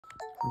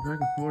We're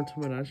back with more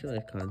Tomodachi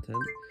life content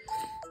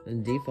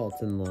and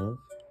defaults in love.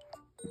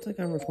 It's like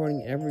I'm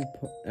recording every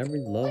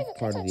love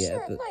part of every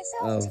episode.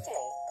 I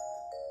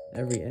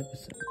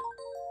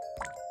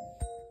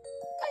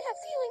have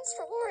feelings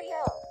for Wario.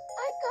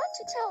 I've got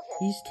to tell him.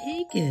 He's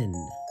taken.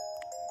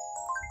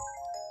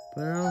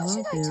 But I'll help How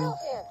should I tell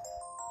him?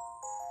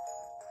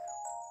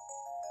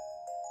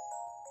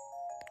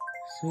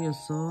 Sing a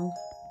song.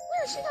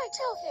 Where should I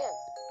tell him?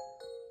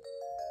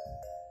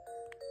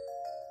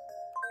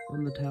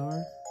 On the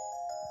tower.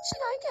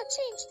 Should I get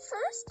changed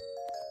first?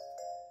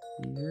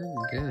 You're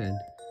good.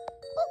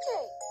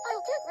 Okay,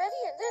 I'll get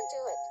ready and then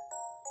do it.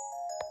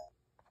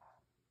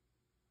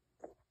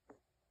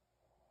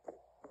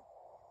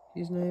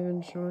 He's not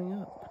even showing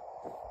up.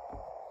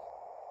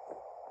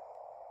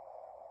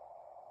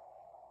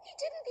 He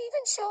didn't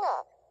even show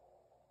up.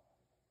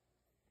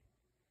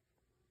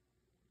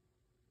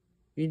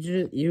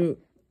 You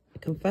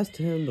confessed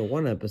to him the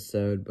one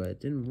episode, but it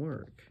didn't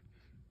work.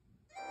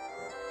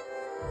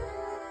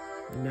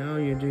 And now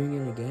you're doing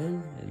it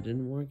again, and it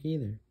didn't work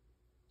either.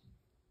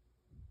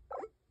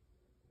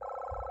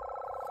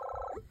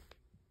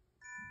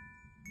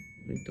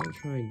 Like, don't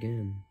try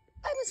again.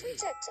 I was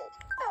rejected.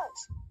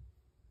 Ouch.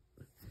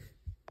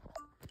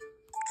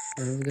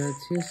 I've got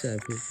 2 sad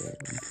people,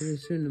 and pretty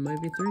soon it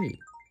might be 3.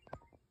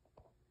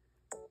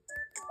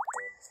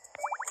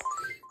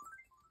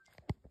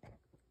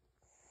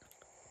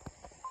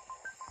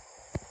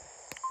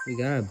 We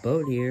got a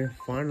boat here,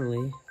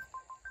 finally.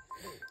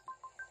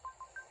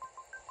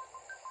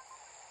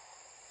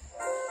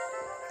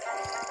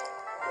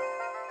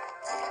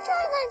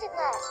 Dry land at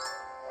last.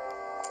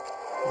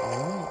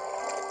 Alright.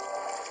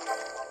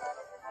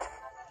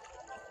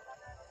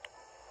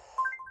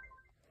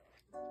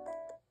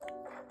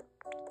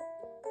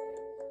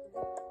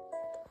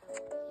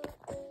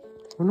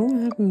 I wonder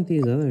what happened with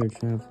these other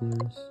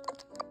travelers.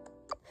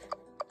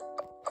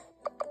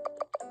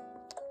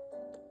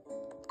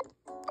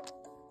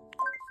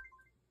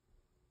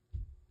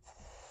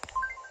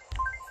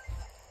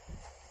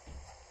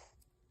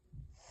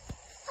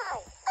 Hi,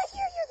 I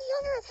hear you're the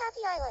owner of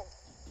Happy Island.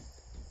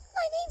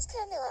 My name's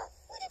Camilla.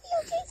 Would it be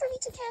okay for me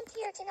to camp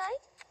here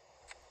tonight?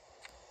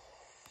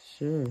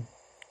 Sure.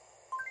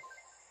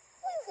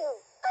 Woohoo!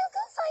 I'll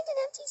go find an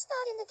empty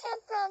spot in the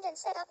campground and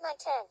set up my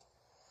tent.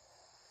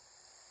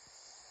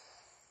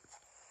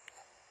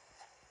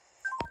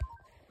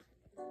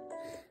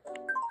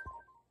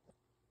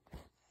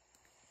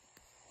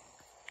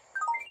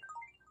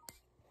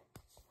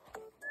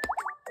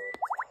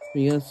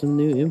 We got some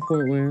new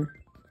import wear.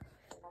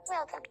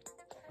 Welcome.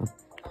 A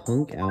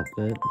punk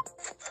outfit.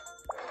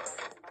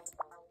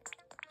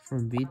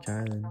 From Beach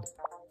Island.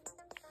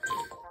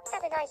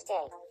 Have a nice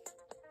day.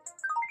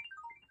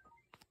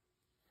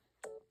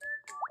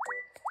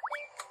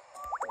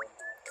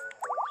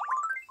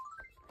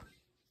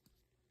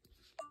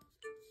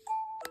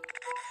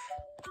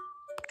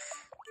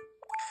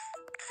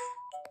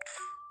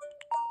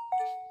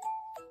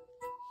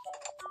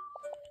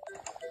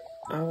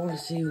 I want to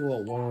see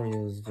what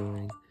Wario is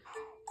doing.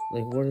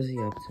 Like, what is he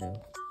up to?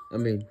 I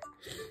mean,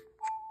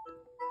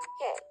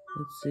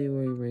 let's see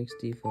where he ranks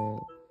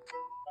default.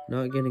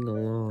 Not getting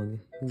along.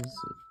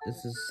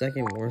 It's his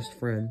second worst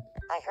friend.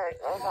 I heard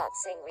Robot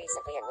sing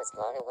recently and was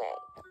blown away.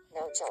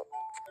 No joke.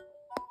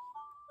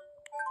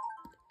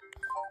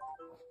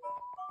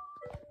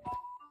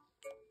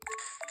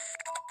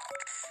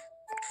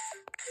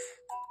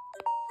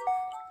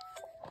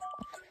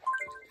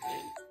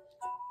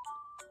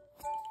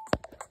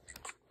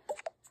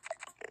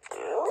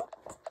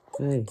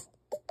 Hey.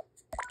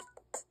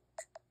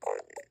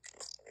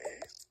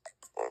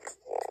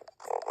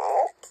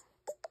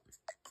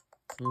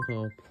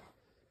 Oh.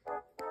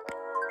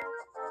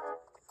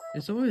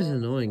 It's always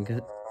annoying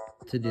to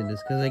do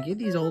this because I get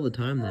these all the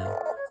time now.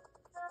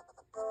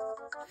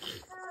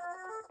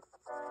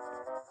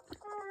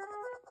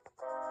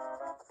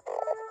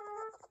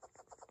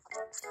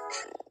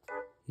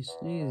 He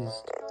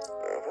sneezed.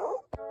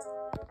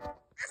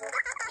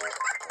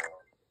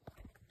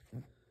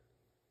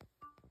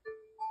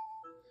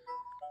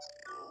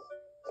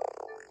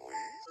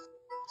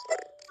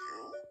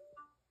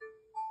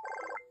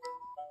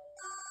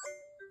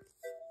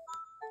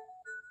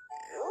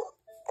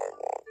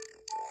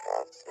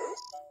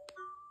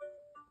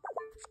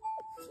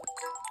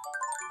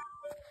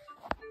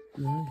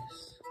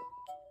 Nice.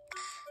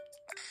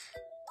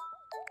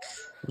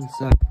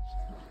 Inside.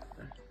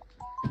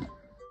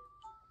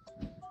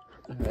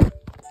 Alright.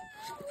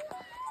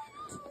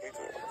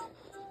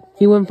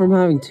 He went from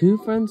having 2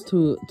 friends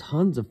to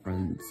tons of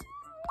friends.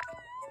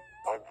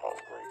 I'm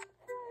hungry.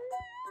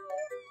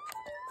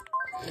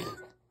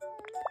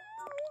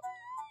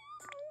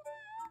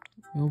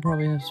 We'll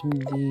probably have some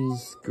of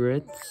these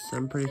grits.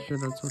 I'm pretty sure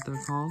that's what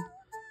they're called.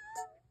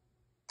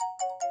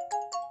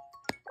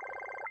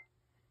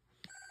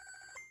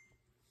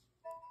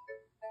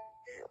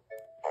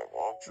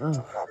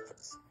 Oh.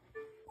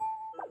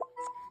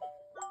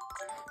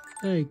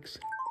 Thanks.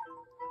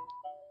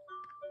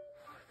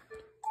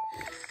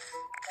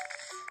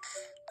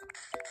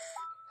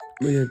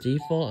 With your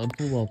default and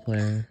football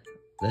player,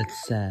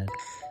 that's sad.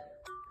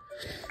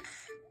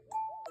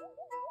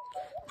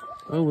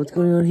 Oh, what's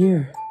going on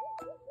here?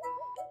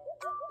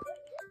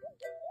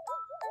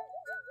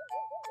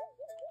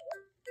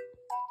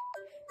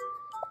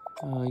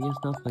 I guess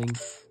nothing.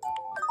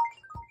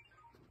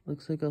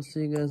 Looks like I'll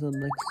see you guys on the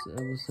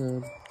next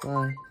episode.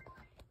 Bye.